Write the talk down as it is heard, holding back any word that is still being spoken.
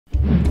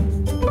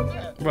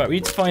Right, we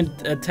need to find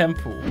a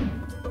temple.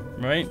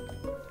 Right?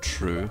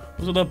 True.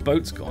 Where's all our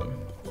boats gone?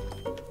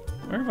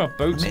 Where have our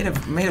boats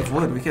Made of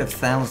wood, we could have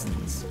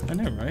thousands. I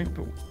know, right?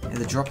 But At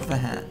the drop of a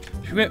hat.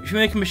 should we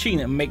make a machine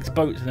that makes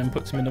boats and then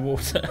puts them in the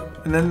water?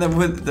 And then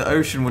the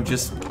ocean would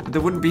just...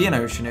 There wouldn't be an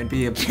ocean, it'd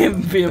be a...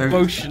 It'd be a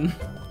potion.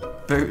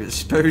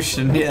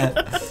 Potion, yeah.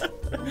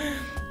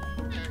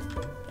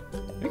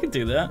 We could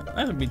do that. That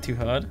wouldn't be too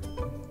hard.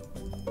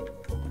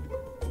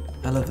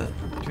 I love it.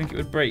 Do you think it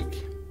would break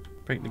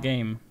the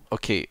game?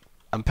 Okay,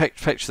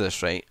 picture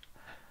this, right?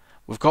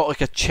 We've got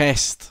like a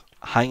chest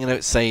hanging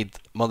outside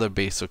Mother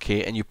Base,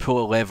 okay? And you pull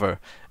a lever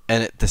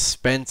and it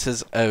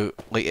dispenses out,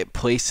 like it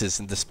places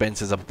and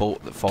dispenses a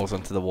boat that falls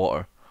into the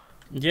water.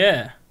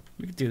 Yeah,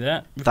 we could do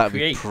that. That'd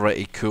be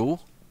pretty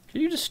cool. Can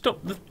you just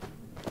stop the...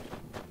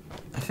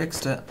 I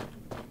fixed it.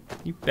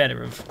 You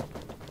better have.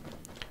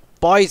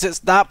 Boys,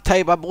 it's nap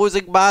time. I'm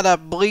losing mana,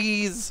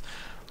 please.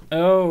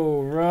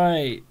 Oh,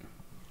 right.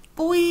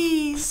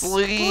 Please.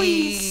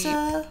 Please.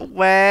 sir.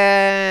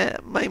 Where?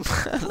 My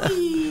mana.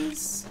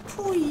 Please.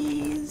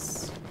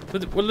 Please.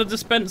 Will the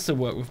dispenser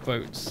work with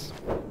boats?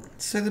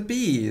 So the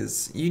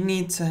bees, you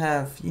need to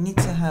have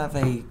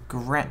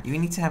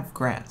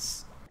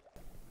grass.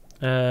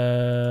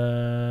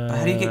 But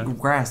how do you get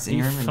grass in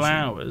your inventory?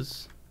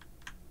 Flowers.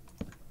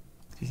 Do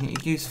you think you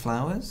could use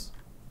flowers?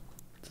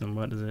 Then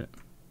what is it?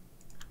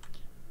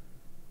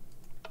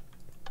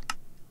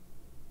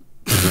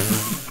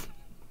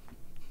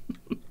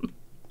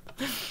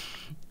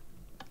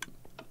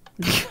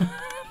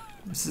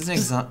 This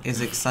isn't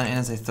as exciting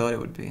as I thought it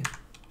would be.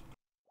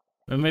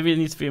 Well, maybe it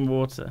needs to be in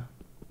water.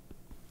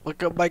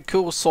 Look at my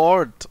cool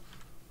sword.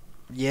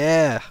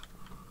 Yeah.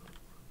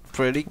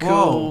 Pretty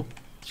cool. Whoa.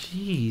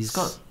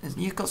 Jeez.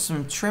 You've got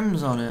some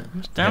trims on it. How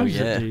much damage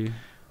yeah. does it do?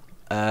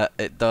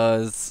 It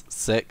does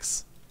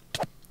 6.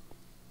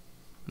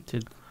 It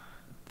did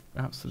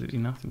absolutely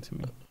nothing to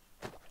me.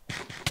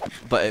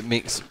 But it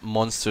makes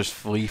monsters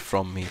flee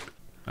from me.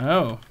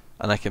 Oh.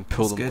 And I can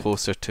pull That's them good.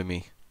 closer to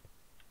me.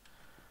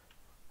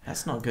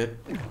 That's not good.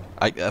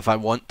 If I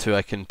want to,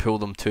 I can pull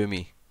them to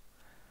me.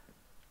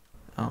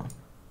 Oh.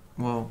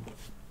 Well,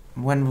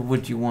 when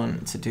would you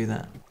want to do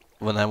that?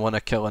 When I want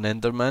to kill an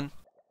Enderman.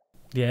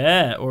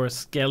 Yeah, or a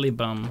skelly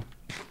bum.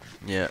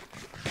 Yeah.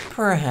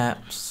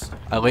 Perhaps.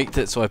 I liked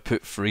it, so I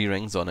put 3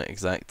 rings on it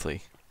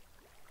exactly.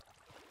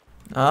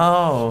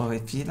 Oh,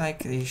 if you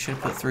like it, you should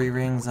put 3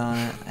 rings on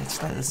it.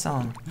 It's like the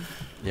song.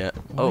 Yeah.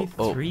 Why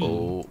Oh, 3?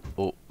 oh,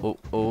 oh, oh,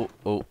 oh,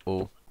 oh,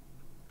 oh.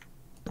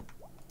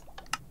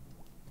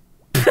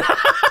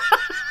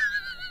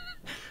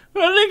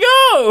 Where'd it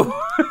go?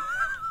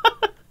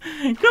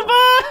 Come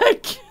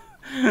back!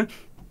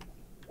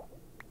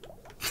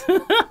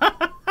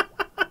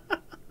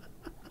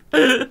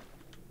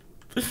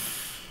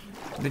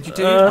 Did you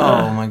do?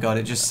 Oh my god,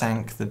 it just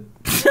sank the...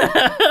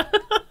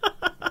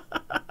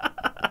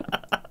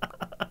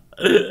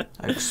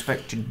 I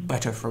expected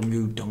better from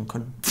you,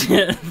 Duncan.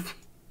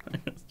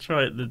 Let's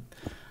try it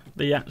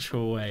the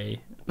actual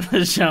way,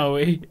 shall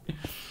we?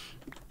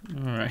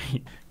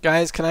 Alright.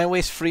 Guys, can I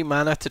waste 3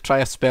 mana to try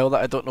a spell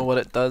that I don't know what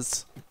it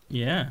does?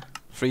 Yeah.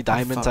 3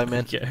 diamonds, I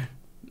meant. Okay.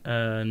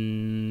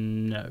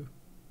 No.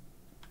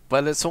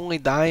 Well, it's only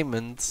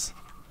diamonds.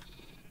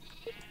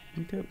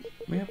 We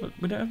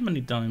don't have many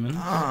diamonds.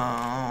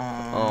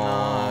 Oh.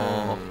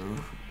 No.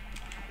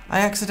 I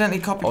accidentally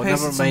copy Oh,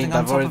 pasted never something mind. on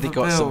I've top already of a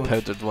got some build.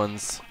 powdered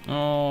ones.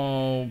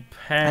 Oh,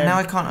 And now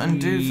I can't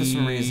undo for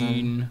some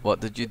reason.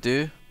 What did you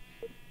do?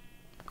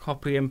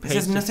 Copy and It says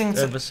paste it nothing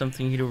to- over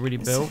something you'd already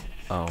built.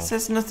 Oh. It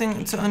says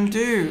nothing to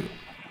undo.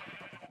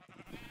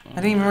 I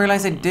didn't even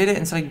realise I did it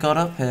until I got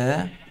up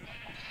here.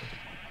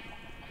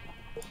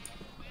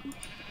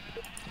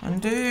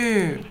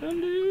 Undo.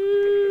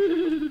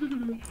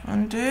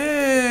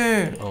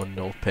 Undo. Oh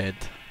no,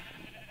 Ped.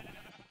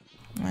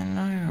 I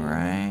know,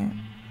 right?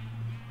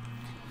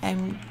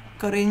 I'm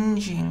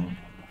cringing.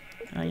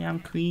 I am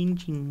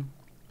cringing.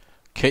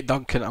 Okay,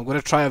 Duncan, I'm going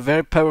to try a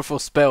very powerful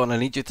spell and I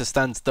need you to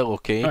stand still,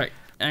 okay? Alright,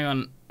 hang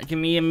on. Give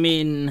me a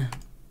min.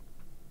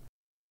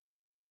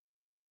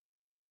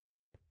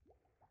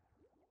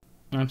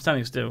 I'm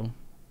standing still.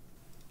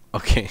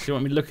 Okay. Do you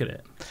want me to look at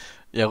it?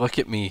 Yeah, look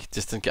at me.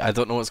 Just in case. I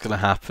don't know what's going to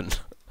happen.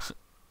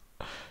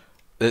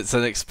 It's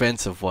an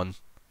expensive one.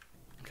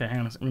 Okay, hang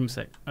on a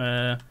sec.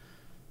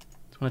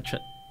 Just want to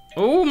check.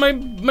 Oh, my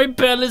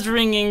bell is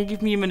ringing.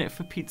 Give me a minute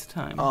for pizza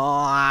time.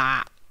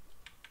 Oh,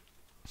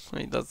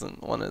 he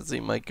doesn't want to see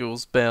my cool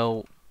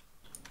spell.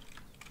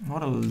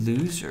 What a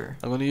loser.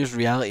 I'm going to use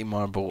Reality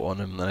Marble on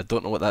him and I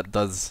don't know what that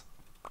does.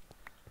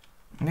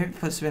 Maybe it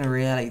puts him in a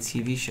reality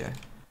TV show.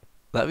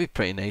 That'd be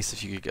pretty nice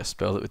if you could get a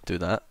spell that would do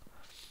that.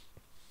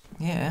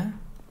 Yeah.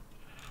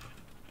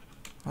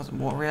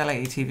 What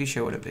reality TV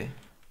show would it be?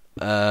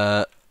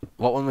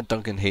 What one would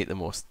Duncan hate the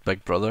most?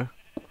 Big Brother?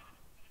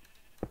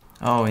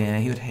 Oh yeah,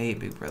 he would hate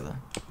Big Brother.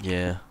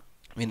 Yeah.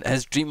 I mean,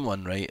 his dream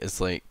one, right,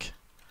 is like,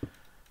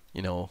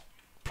 you know,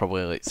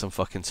 probably like some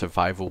fucking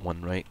survival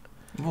one, right?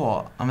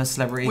 What? I'm a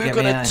celebrity. We're Get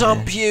me gonna out of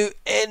dump here. you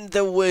in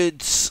the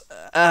woods.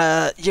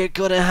 You're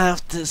gonna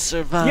have to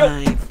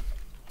survive.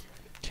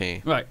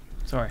 Okay. Right.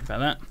 Sorry about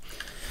that.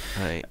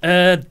 Right.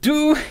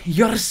 Do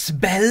your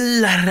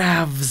spell,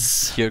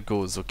 Ravs. Here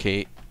goes,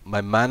 okay.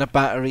 My mana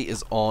battery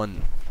is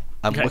on.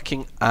 I'm Okay.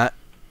 looking at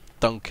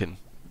Duncan.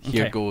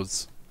 Here Okay.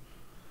 goes.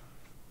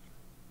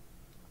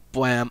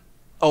 Blam.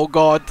 Oh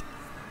god.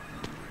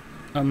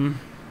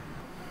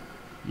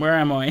 Where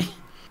am I?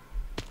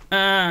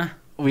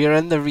 We are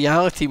in the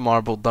reality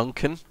marble,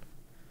 Duncan.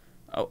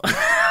 Oh.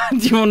 Do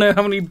you want to know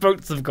how many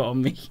boats I've got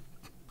on me?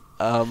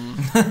 Do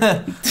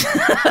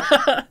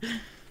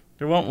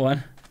you want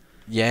one?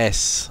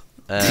 Yes.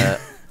 Da,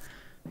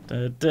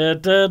 da, da,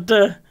 da,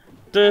 da,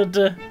 da,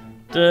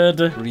 da,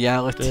 da,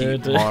 Reality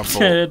da, marble.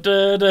 da,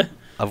 da, da.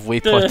 I've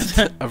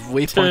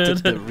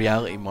waypointed the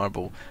reality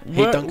marble.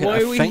 Hey Duncan,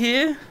 Why are we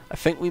here? I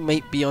think we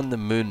might be on the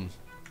moon.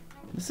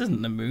 This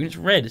isn't the moon, it's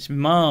red, it's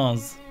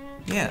Mars.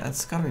 Yeah,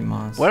 that's gotta be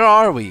Mars. Where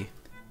are we?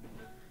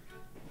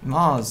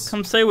 Mars.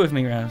 Come stay with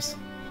me, Ravs.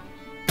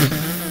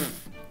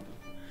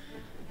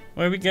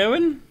 Where are we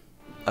going?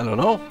 I don't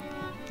know.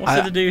 What's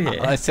there to do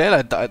here? I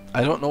said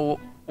I don't know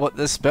what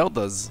this spell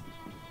does.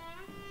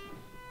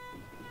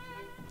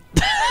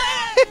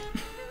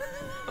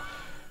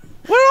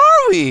 Where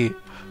are we?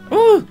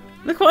 Oh,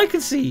 look what I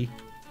can see.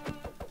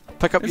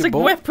 Pick up There's your like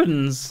boat.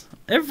 weapons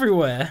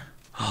everywhere.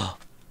 Oh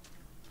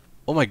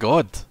my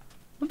god.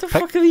 What the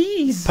fuck are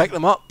these? Pick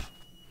them up.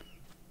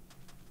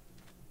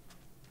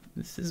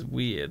 This is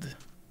weird.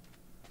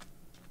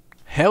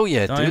 Hell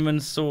yeah, dude.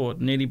 Diamond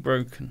sword, nearly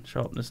broken.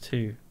 Sharpness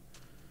 2.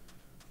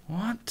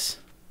 What?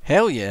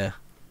 Hell yeah.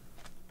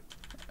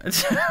 I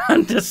don't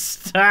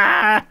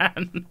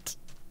understand.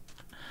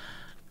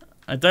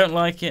 I don't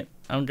like it.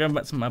 I'm going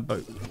back to my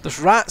boat. There's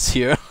rats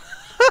here.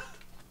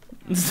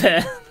 Is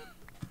there?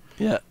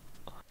 Yeah.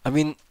 I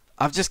mean,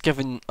 I've just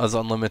given us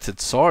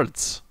unlimited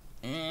swords.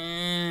 We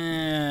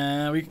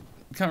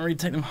can't really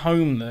take them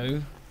home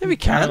though. Yeah, we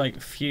can. Like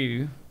a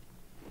few.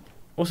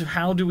 Also,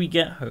 how do we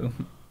get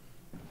home?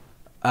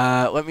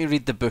 Let me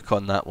read the book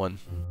on that one.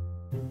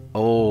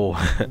 Oh.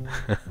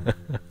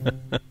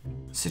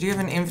 So do you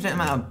have an infinite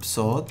amount of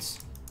swords?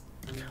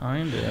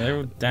 Kinda. They're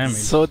all damaged.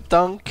 So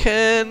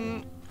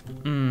Duncan,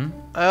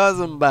 I have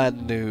some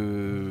bad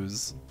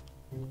news.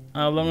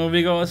 How long have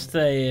we got to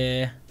stay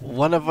here?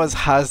 One of us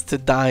has to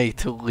die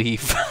to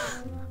leave.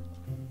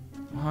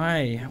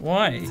 Why?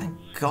 Why? Thank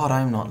God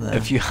I'm not there.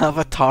 If you have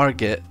a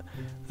target,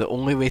 the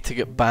only way to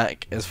get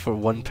back is for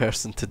one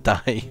person to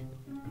die.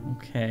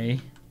 Okay.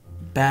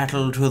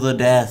 Battle to the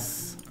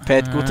death.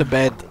 Ped, go to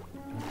bed.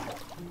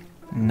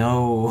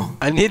 No.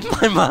 I need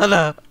my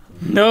mana.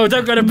 No,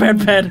 don't go to bed,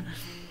 Ped.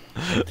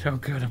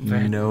 Don't go to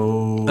bed.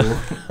 No.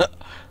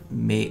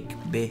 Make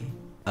be.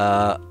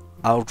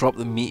 I'll drop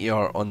the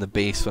meteor on the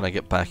base when I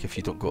get back if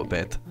you don't go to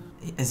bed.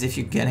 As if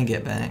you're gonna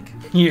get back.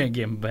 You ain't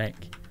getting back.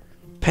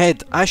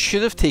 Ped, I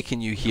should have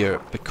taken you here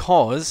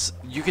because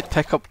you could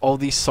pick up all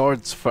these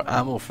swords for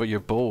ammo for your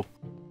bow.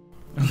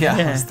 Yeah, I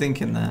Yeah. was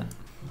thinking that.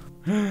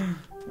 Oh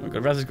my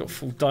god, Ravs has got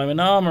full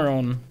diamond armor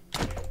on.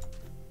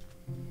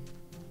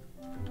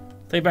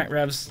 Stay back,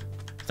 Ravs.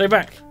 Stay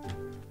back.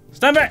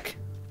 Stand back.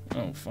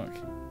 Oh fuck.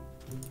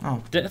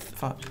 Oh, Death.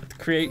 fuck.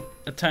 Create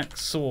attack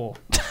saw.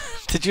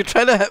 Did you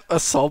try to hit a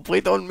saw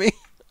blade on me?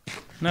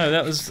 No,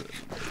 that was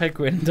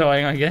Pegwin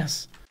dying, I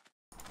guess.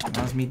 That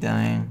was me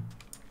dying.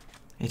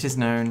 It is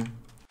known.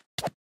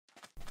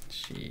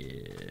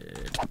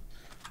 Shit. What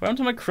happened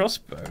to my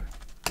crossbow?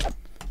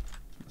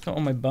 It's not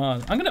on my bar.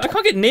 I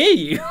can't get near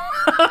you.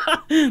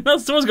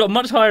 That sword's got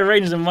much higher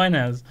range than mine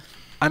has.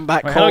 I'm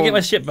back Right, home. how do I get my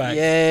ship back?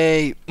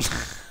 Yay!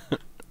 Get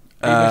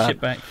my ship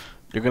back.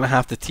 You're gonna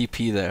have to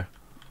TP there.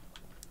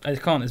 I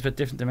can't. It's a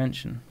different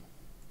dimension.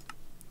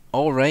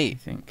 All I right.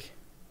 think.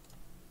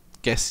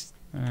 Guess.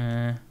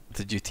 No,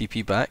 Did you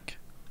TP back?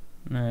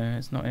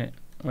 it's not it.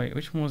 Wait,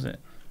 which one was it?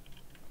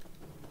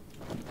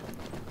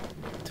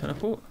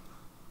 Teleport?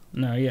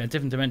 No, yeah,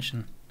 different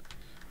dimension.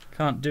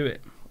 Can't do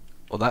it.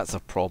 Well, that's a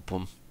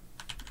problem.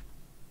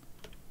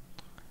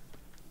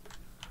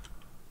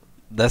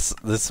 This.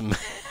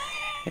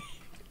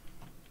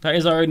 That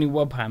is our only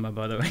wob hammer,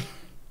 by the way.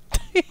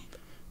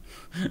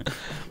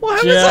 Well,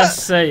 how Just is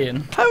that?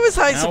 saying. How was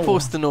I Ow.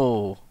 supposed to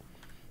know?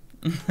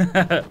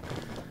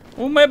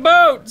 Oh, my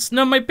boats!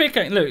 No, my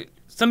pickaxe. Look,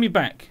 send me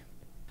back.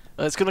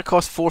 It's gonna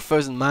cost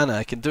 4,000 mana.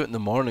 I can do it in the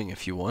morning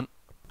if you want.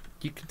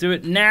 You can do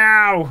it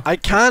now. I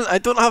can't. I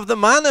don't have the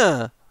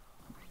mana.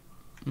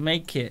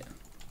 Make it.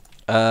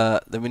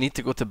 Then we need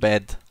to go to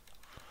bed.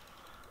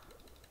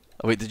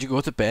 Oh wait, did you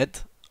go to bed?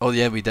 Oh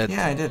yeah, we did.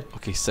 Yeah, I did.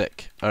 Okay,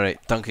 sick. All right,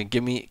 Duncan,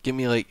 give me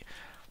like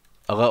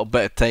a little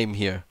bit of time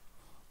here.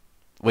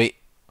 Wait,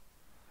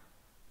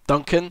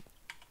 Duncan,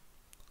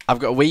 I've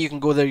got a way you can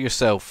go there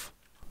yourself.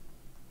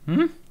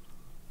 Hmm?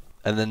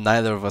 And then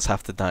neither of us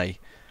have to die.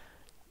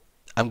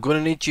 I'm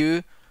gonna need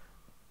you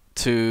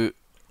to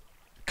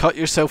cut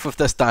yourself with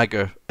this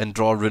dagger and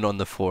draw a rune on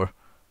the floor.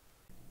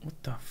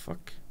 What the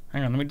fuck?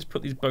 Hang on, let me just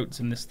put these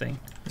boats in this thing.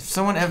 If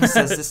someone ever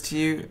says this to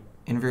you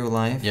in real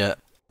life, Yeah.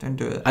 don't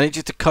do it. I need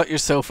you to cut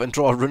yourself and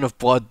draw a rune of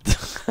blood.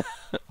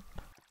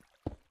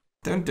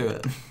 Don't do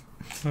it.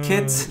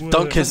 Kids,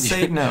 Duncan, just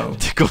say no.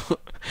 to go.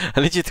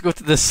 I need you to go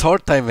to the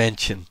sword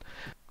dimension.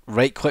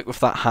 Right click with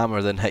that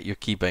hammer, then hit your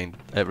keybind.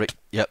 Right,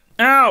 yep.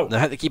 Ow! Now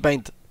hit the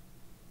keybind.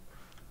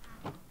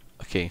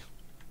 Okay.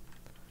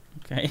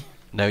 Okay.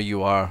 Now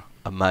you are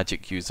a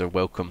magic user.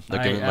 Welcome.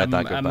 Now give me my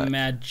dagger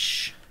back.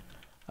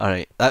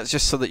 Alright, that's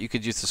just so that you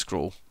could use the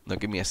scroll. Now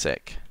give me a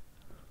sec.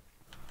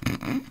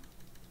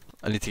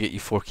 I need to get you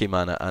 4k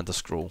mana and a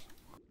scroll.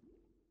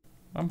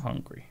 I'm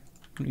hungry.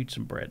 I need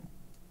some bread.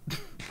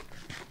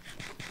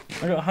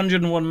 I got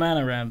 101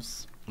 mana,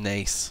 Ravs.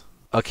 Nice.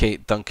 Okay,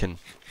 Duncan.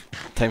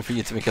 Time for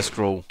you to make a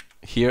scroll.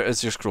 Here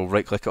is your scroll.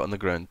 Right click it on the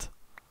ground.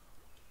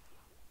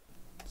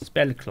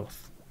 Spell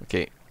cloth.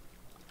 Okay.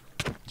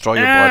 Draw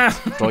your blood.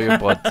 Draw your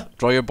blood.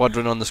 Draw your blood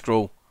rune on the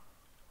scroll.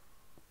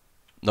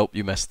 Nope,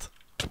 you missed.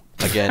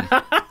 Again.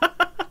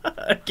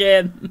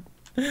 Again.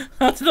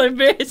 How did I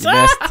miss? You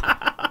missed.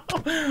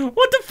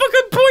 What the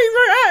fucking point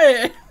right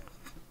at it?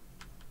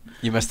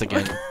 You missed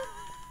again.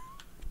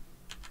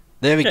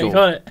 There we Okay, go.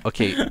 got it.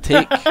 Okay,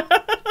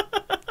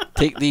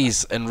 take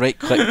these and right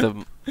click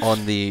them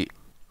on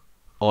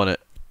it.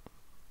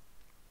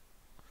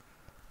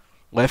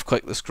 Left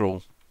click the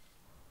scroll.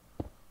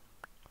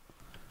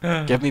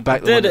 Give me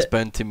back the one that's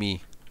bound to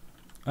me.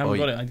 I haven't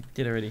got it. I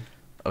did already.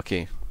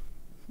 Okay.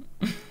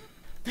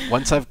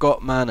 Once I've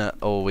got mana.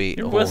 Oh wait.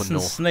 You're Oh worse than no.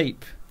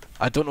 Snape.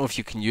 I don't know if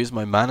you can use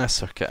my mana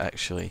circuit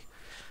actually.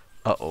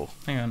 Uh-oh.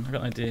 Hang on, I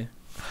got an idea.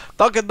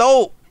 Duncan,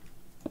 no!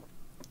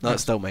 No,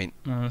 it's still mine.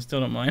 No, it's still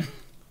not mine.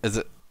 Is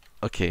it?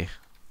 Okay.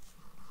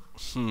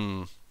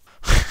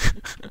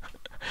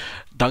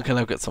 Duncan,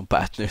 I've got some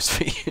bad news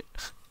for you.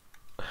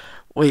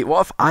 Wait,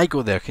 what if I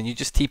go there? Can you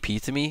just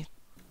TP to me?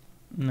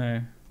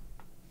 No.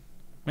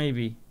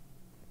 Maybe.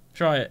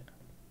 Try it.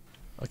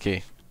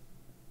 Okay.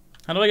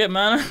 How do I get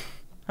mana?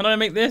 How do I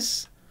make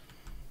this?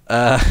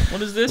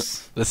 What is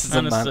this? This is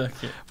mana a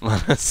circuit.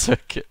 mana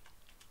circuit.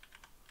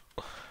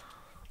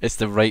 It's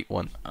the right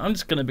one. I'm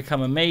just gonna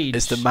become a mage.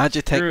 It's the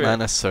Magitech Screw it.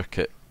 mana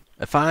circuit.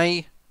 If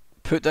I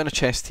put down a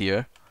chest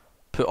here,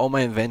 put all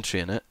my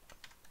inventory in it.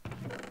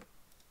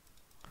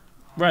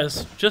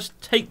 Raz, just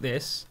take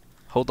this.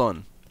 Hold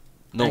on.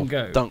 No, And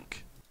go.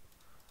 Dunk.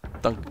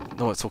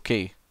 No, it's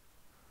okay.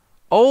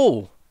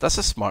 Oh, that's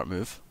a smart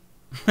move.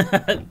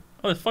 Oh,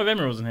 there's 5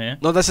 emeralds in here.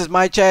 No, this is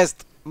my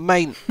chest.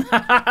 Mine.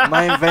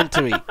 My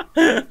inventory.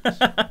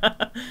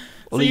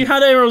 So you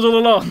had emeralds all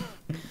along.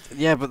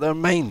 Yeah, but they're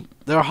mine.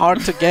 They're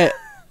hard to get.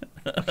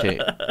 Okay.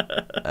 Okay,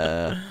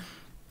 I'm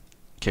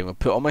going to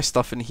put all my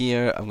stuff in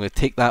here. I'm going to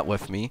take that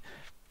with me.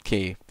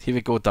 Okay, here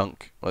we go,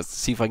 Dunk. Let's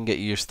see if I can get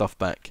you your stuff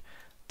back.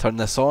 Turn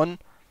this on.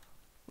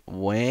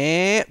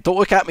 Wait. Don't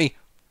look at me.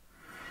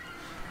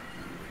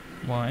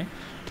 Why? In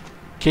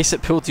case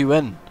it pulled you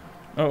in.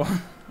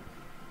 Oh.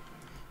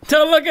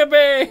 Don't look at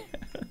me!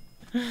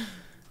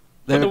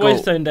 There Put the we go.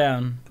 waystone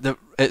down.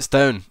 It's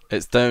down.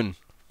 It's down.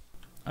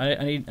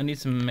 I need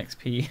some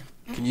XP.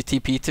 Can you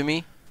TP to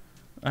me?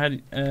 I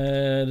had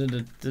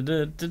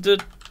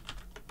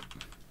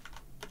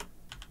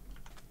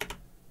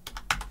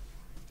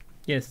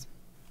Yes.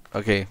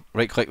 Okay,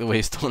 right click the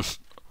waystone.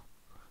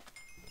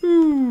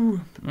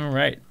 Ooh.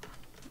 Alright.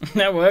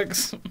 That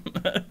works.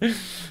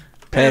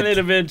 A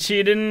little bit of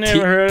cheating,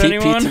 never hurt TP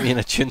anyone. to me and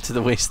attune to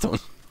the waystone.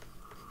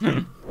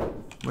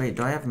 Wait,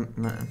 do I have? Do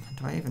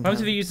I even? What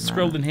happens if you use the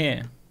scroll in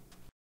here?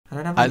 I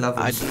don't have any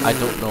levels. I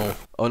don't know.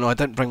 Oh no, I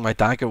didn't bring my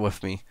dagger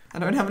with me. I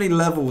don't have any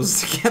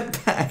levels to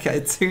get back. I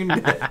tuned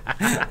it.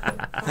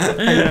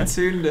 I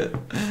tuned it.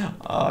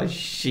 Oh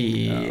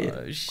shit.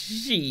 Oh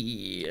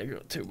shit. I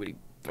got too many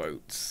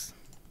boats.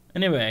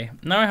 Anyway,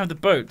 now I have the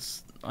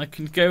boats. I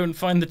can go and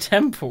find the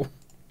temple.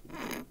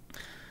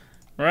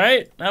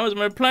 Right? That was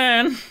my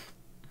plan.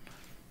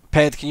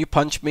 Ped, can you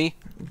punch me?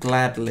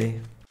 Gladly.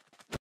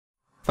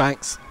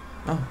 Thanks.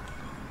 Oh,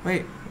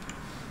 wait.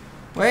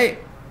 Wait.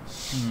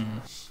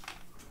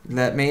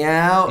 Let me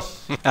out.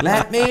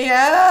 Let me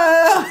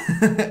out.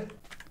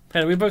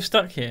 Hey, we're both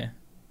stuck here.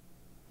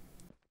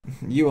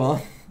 You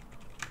are.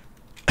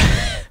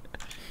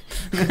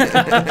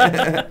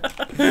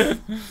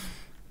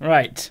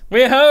 Right.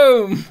 We're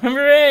home.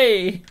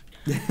 Hooray.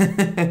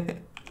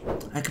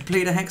 I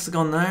completed a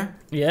hexagon though.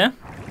 Yeah?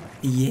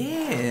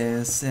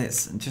 Yes,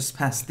 it's just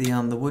past the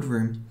wood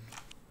room.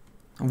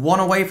 One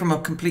away from a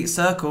complete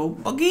circle.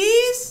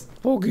 Buggies!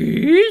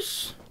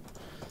 Boggies.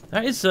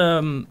 That is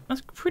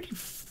that's pretty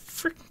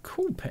freaking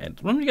cool,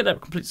 Ped. When we get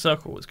that complete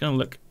circle, it's gonna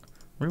look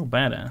real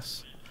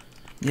badass.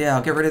 Yeah,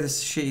 I'll get rid of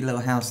this shitty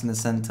little house in the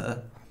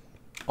center.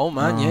 Oh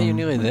man, yeah, you're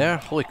nearly there.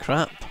 Holy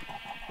crap.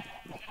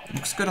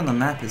 Looks good on the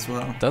map as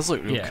well. It does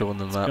look real Yeah, cool on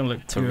the it's map. gonna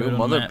look It's a good real on the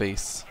mother map.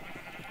 base.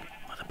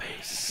 Mother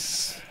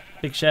base.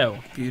 Big shell.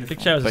 Beautiful.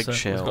 Big shell is a Big circle.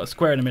 shell. It's got a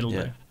square in the middle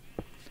Yeah. though.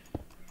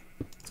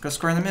 It's got a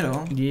square in the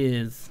middle.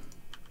 Yes.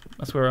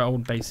 That's where our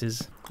old base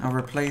is. I'll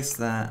replace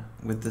that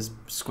with this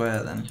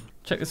square then.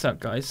 Check this out,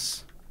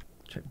 guys.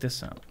 Check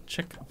this out.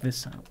 Check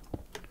this out.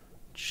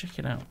 Check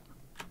it out.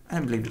 I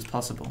don't believe it's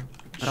possible,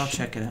 but I'll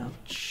check it out.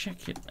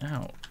 Check it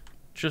out.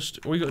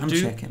 Just all you gotta I'm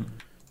do. checking.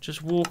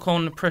 Just walk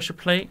on the pressure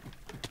plate,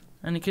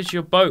 and it gives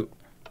you a boat.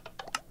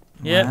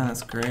 Yeah. Wow,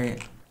 that's great.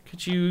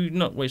 Could you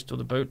not waste all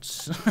the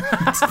boats?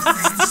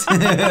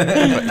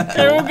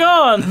 They're all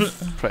gone.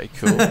 Pretty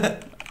cool.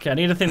 Okay, I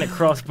need a thing that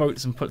crafts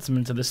boats and puts them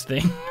into this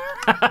thing.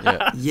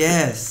 Yeah.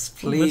 Yes,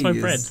 please. Where's my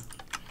bread?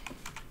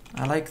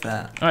 I like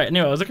that. Alright,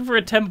 anyway, I was looking for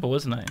a temple,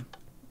 wasn't I?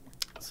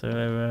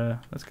 So,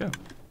 let's go.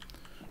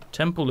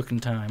 Temple looking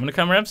time. Wanna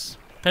come, Ravs?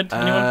 Head?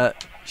 Anyone?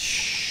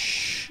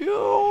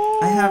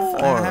 Sure. I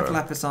have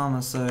lapis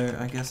armor, so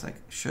I guess I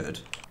should.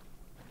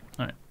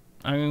 Alright.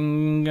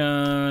 I'm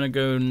gonna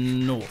go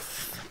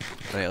north.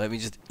 Right, let me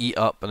just eat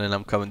up and then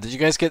I'm coming. Did you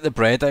guys get the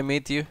bread I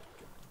made you?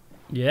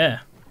 Yeah.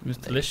 It was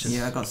delicious.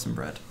 Yeah, I got some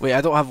bread. Wait,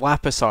 I don't have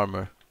lapis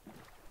armor.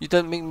 You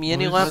didn't make me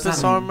any What does that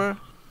lapis mean? armor?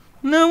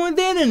 No, I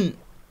didn't.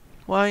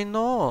 Why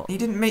not? He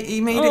didn't make.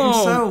 He made it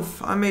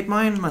himself. I made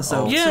mine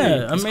myself. Oh. Yeah,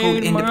 too. I It's made called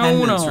my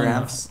Independence, own armor.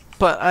 Ravs.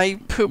 But I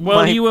put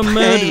While my you were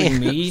murdering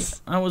me,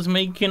 pants. I was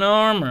making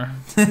armor.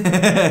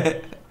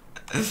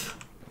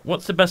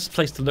 What's the best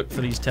place to look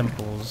for these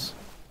temples?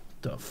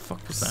 The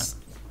fuck was that?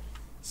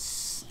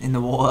 In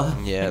the water.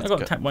 Yeah, I it's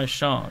got attacked by a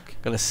shark.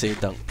 gonna say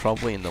Dunk,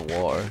 probably in the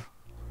water.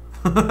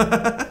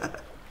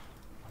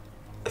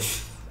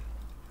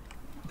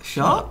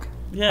 Shark?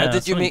 Yeah. how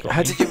did you something make? got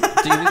How me. did you?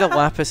 Do you need a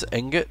lapis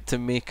ingot to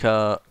make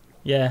a?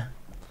 Yeah.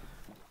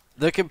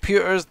 The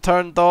computer's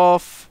turned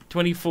off.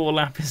 24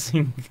 lapis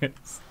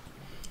ingots.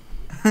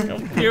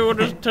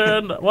 Computer's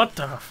turned. What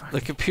the fuck?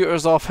 The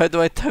computer's off. How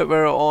do I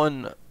tower it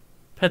on?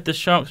 Pet the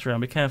sharks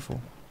around. Be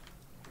careful.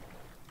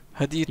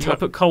 How do you You turn? gotta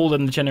put coal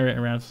in the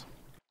generator, Ravs.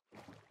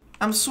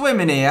 I'm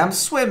swimming here. I'm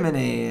swimming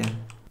here.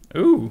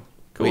 Ooh.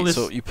 Cool. Wait, This.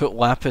 so you put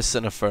lapis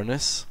in a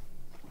furnace?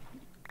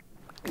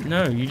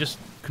 No, you just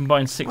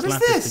combine 6 What is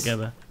lapis this?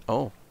 together.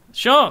 Oh.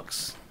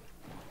 Sharks.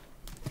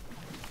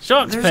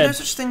 Sharks, There's Ped. no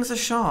such thing as a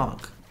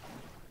shark.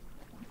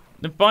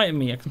 They're biting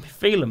me. I can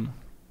feel them.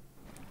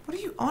 What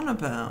are you on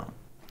about?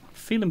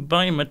 Feel them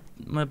biting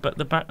my butt,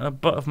 the butt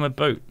of my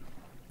boat.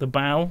 The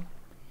bow.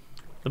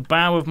 The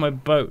bow of my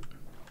boat.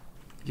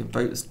 Your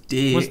boat's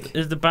dick.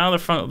 Is the bow the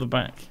front or the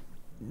back?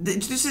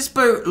 Does this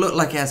boat look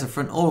like it has a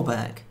front or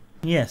back?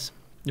 Yes.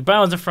 The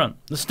bow is the front.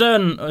 The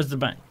stern is the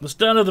back. The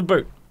stern of the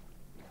boat.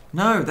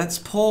 No, that's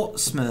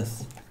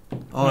Portsmouth.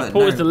 No,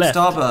 Port is the left.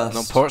 Starburst.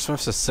 No,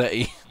 Portsmouth's a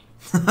city.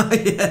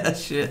 Yeah,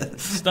 shit.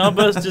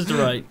 Starburst is the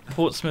right.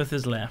 Portsmouth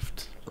is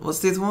left. What's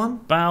the other one?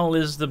 Bow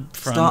is the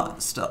front.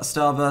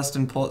 Starburst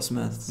and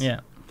Portsmouth. Yeah.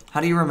 How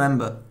do you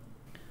remember?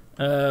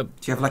 Uh, Do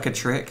you have like a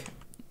trick?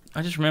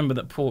 I just remember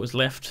that port is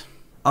left.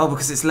 Oh,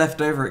 because it's left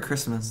over at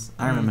Christmas.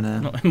 I remember now.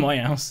 Not in my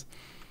house.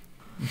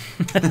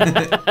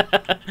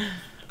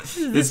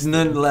 There's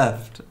none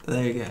left.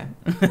 There you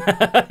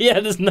go. Yeah,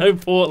 there's no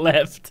port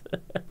left.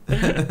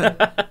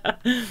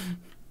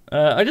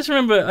 I just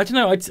remember. I don't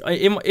know.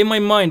 In my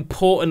mind,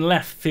 port and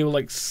left feel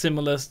like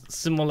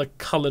similar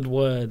coloured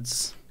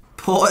words.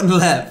 Port and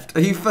left.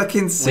 Are you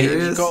fucking Wait,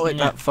 serious? you got like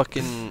Yeah. that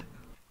fucking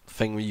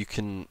thing where you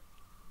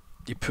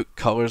put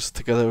colours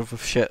together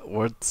with shit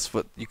words,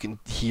 but you can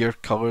hear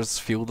colours,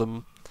 feel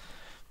them,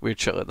 weird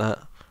shit like that.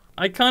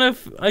 I kind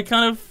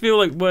of feel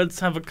like words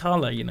have a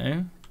colour, you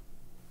know.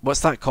 What's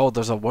that called?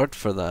 There's a word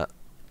for that.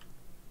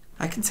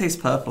 I can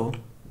taste purple.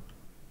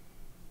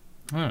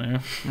 I don't know.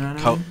 You know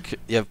what I mean?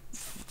 Yeah,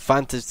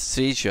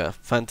 fantasia,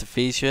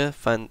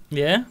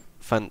 Yeah.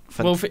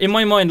 Well, in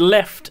my mind,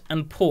 left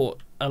and port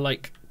are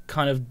like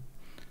kind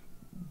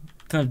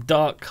of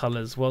dark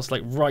colours, whilst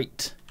like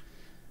right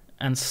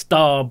and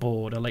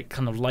starboard are like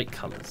kind of light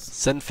colours.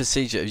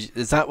 Symphasia.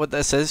 Is that what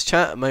this is,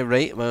 chat? Am I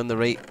right? Am I on the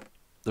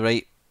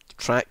right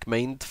track?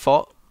 Mind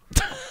thought.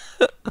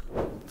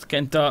 It's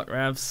getting dark,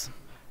 Ravs.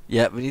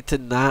 Yeah, we need to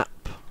nap.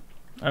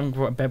 I haven't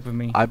brought a bed with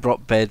me. I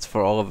brought beds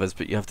for all of us,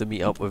 but you have to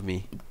meet up with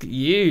me.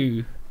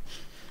 You,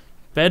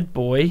 bed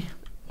boy.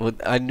 Well,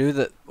 I knew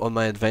that on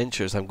my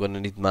adventures I'm going to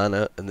need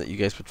mana, and that you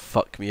guys would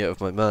fuck me out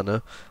of my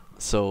mana,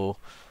 so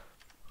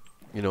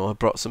you know I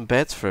brought some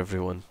beds for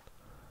everyone.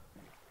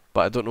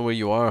 But I don't know where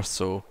you are,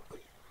 so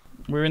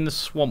We're in the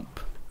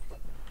swamp.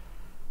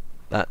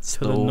 that's To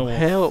the no north.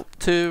 help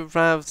to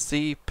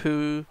Ravsy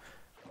Poo.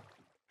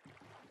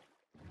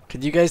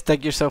 Can you guys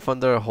dig yourself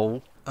under a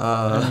hole? So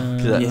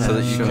yeah, that you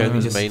sure. count Let me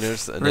as just-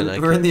 miners, and We're, then I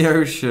we're in can. the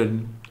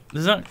ocean.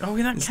 Does that? Oh,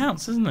 yeah, that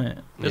counts, isn't it?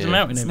 There's a Yeah.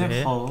 mountain There's over no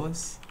here.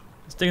 holes.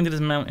 Let's dig into this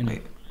mountain.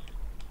 Wait.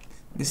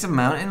 This is a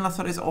mountain? I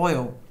thought it's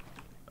oil.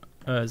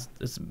 There's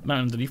a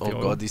mountain underneath Oh the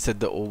oil. god, he said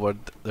the O word.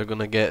 They're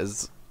gonna get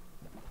is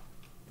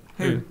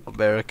Who?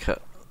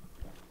 America.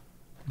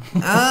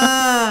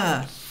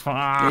 Ah!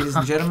 Fuck. Ladies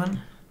and gentlemen,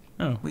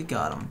 Oh, we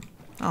got him.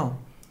 Oh,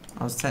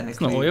 I was it's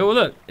technically... not oil.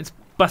 Look, it's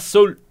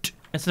basalt.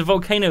 It's a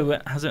volcano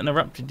that hasn't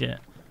erupted yet.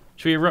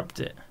 Should we erupt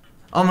it?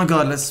 Oh my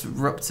god, let's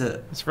erupt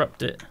it. Let's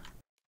erupt it.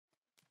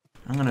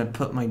 I'm gonna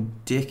put my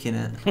dick in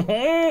it.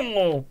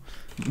 Oh,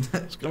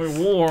 it's gonna be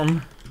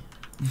warm.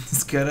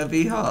 It's gonna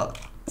be hot.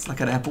 It's like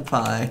an apple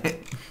pie.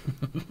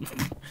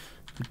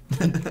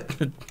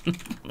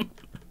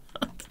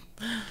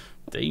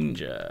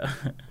 Danger.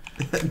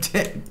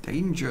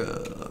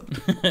 Danger.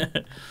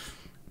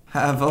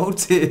 High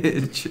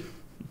voltage.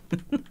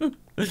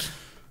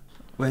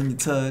 When you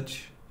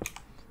touch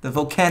the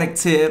volcanic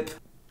tip.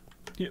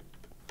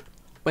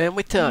 When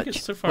we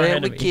touch, so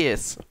when we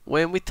kiss,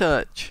 when we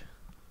touch.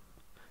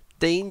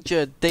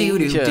 Danger,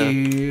 danger.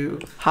 Do.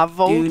 Have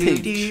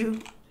voltage. Do.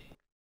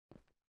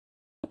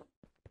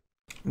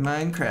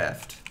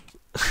 Minecraft.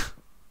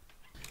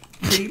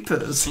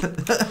 Creepers.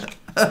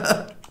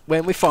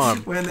 When we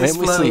farm, when we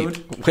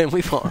sleep, when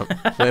we farm,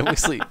 when we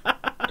sleep.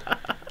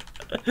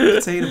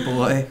 Potato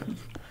boy.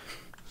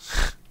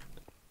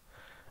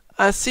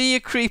 I see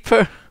you,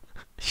 creeper.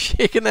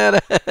 Shaking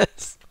that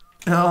ass.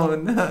 Oh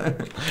no.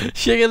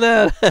 Shaking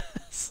that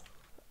ass.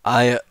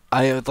 I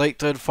would like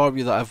to inform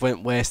you that I've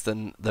went west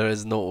and there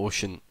is no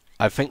ocean.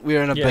 I think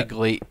we're in a big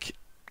lake.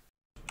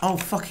 Oh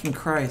fucking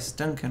Christ,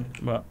 Duncan.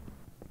 What?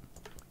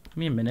 Give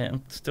me a minute,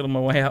 I'm still on my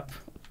way up.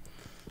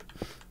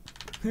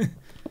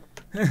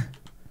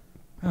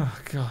 Oh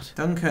god.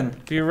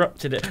 Duncan. We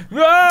erupted it.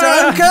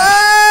 Duncan!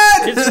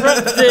 It's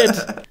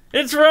erupted!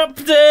 It's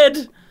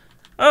erupted!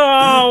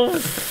 Oh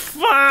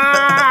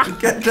fuck!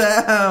 Get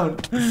down!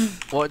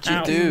 What'd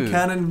you do?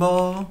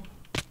 Cannonball.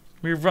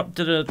 We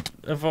erupted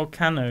a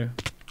volcano.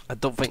 I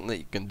don't think that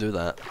you can do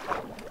that.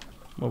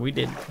 Well, we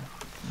did.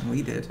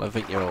 We did. I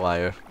think you're a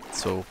liar.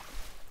 So,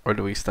 where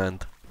do we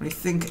stand? What do you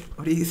think?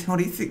 What do you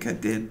think I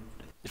did?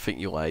 You think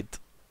you lied?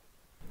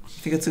 You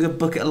think I took a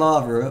bucket of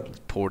lava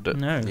up? Poured it.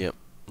 No. Yep.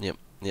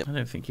 I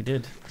don't think you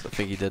did. So I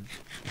think he did.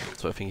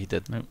 So I think he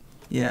did. Nope.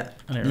 Yeah.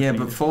 Yeah,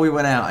 but before we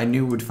went out, I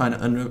knew we'd find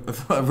an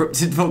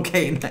erupted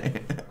volcano.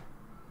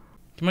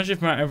 Imagine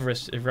if Mount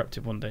Everest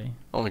erupted one day.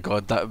 Oh my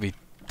god, that would be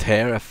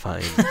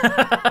terrifying.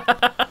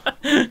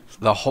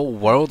 The whole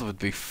world would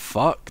be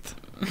fucked.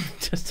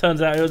 Just turns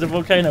out it was a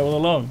volcano all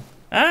along.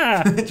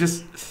 Ah! It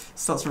just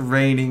starts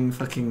raining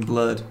fucking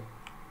blood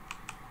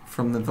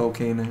from the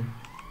volcano.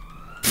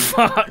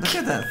 Fuck! Look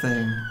at that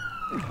thing.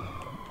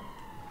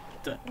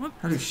 What?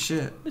 Holy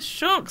shit. The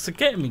sharks are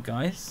getting me,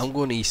 guys. I'm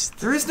going east.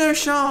 There is no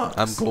sharks.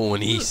 I'm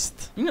going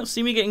east. You not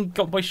see me getting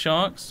got by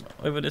sharks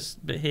over this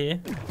bit here?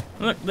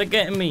 Look, they're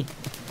getting me.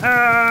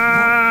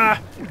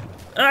 Ah!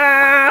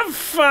 Ah!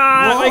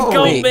 Fuck! Whoa. They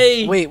got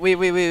me. Wait.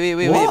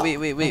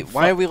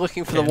 Why are we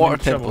looking for the water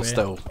temple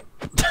still?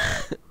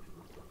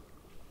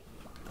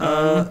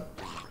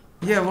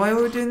 Yeah, why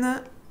were we doing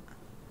that?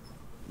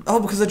 Oh,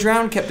 because the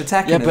drown kept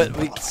attacking Yeah, us. but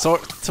we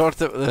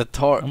sort it with a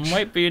torch. I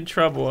might be in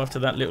trouble after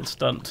that little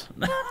stunt.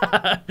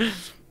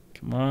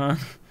 Come on.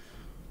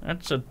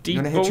 That's a deep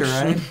I'm gonna hitch a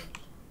ocean. ride.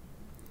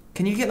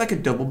 Can you get like a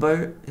double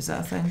boat? Is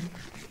that a thing?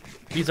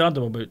 These are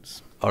double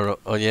boots.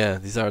 Oh yeah,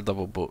 these are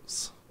double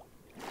boats.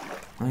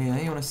 Oh yeah,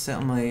 you want to sit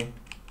on my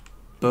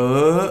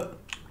boat?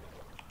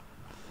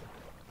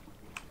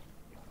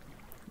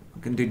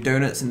 We can do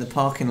donuts in the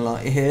parking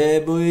lot. Yeah,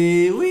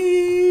 boy.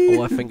 Wee.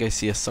 Oh, I think I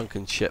see a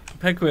sunken ship.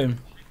 Penguin,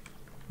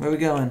 Where are we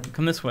going?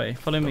 come this way.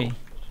 Follow me.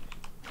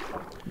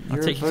 I'll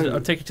You're take a boat.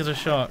 I'll take you to the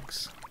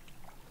sharks.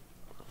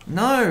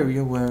 No,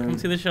 you Come won't.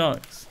 see the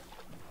sharks.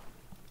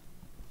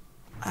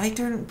 I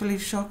don't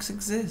believe sharks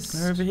exist.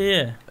 They're over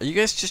here. Are you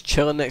guys just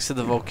chilling next to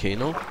the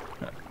volcano?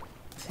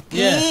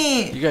 Yeah.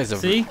 You guys have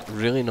See?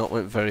 really not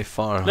went very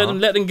far,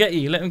 Let them get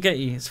you. Let them get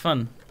you. It's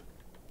fun.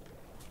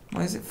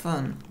 Why is it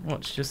fun?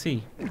 Watch, you'll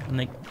see when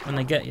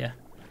they get you.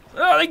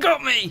 Oh, they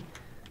got me!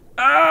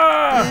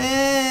 Ah!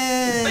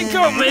 They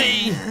got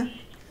me!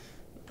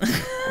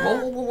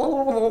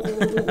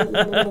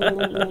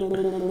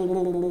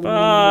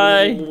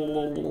 Bye.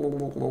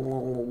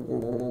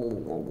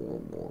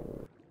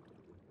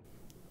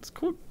 It's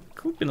cool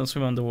being able to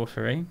swim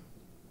underwater, eh?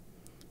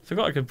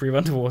 Forgot I could breathe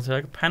underwater.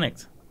 I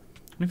panicked.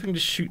 I don't think I can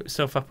just shoot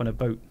yourself up on a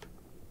boat.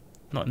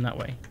 Not in that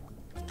way.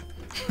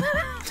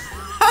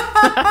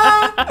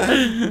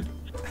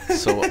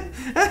 So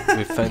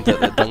we found out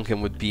that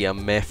Duncan would be a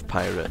meth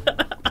pirate.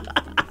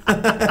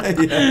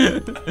 Yeah.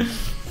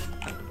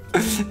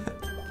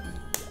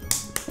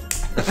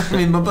 I'm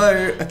in my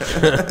boat.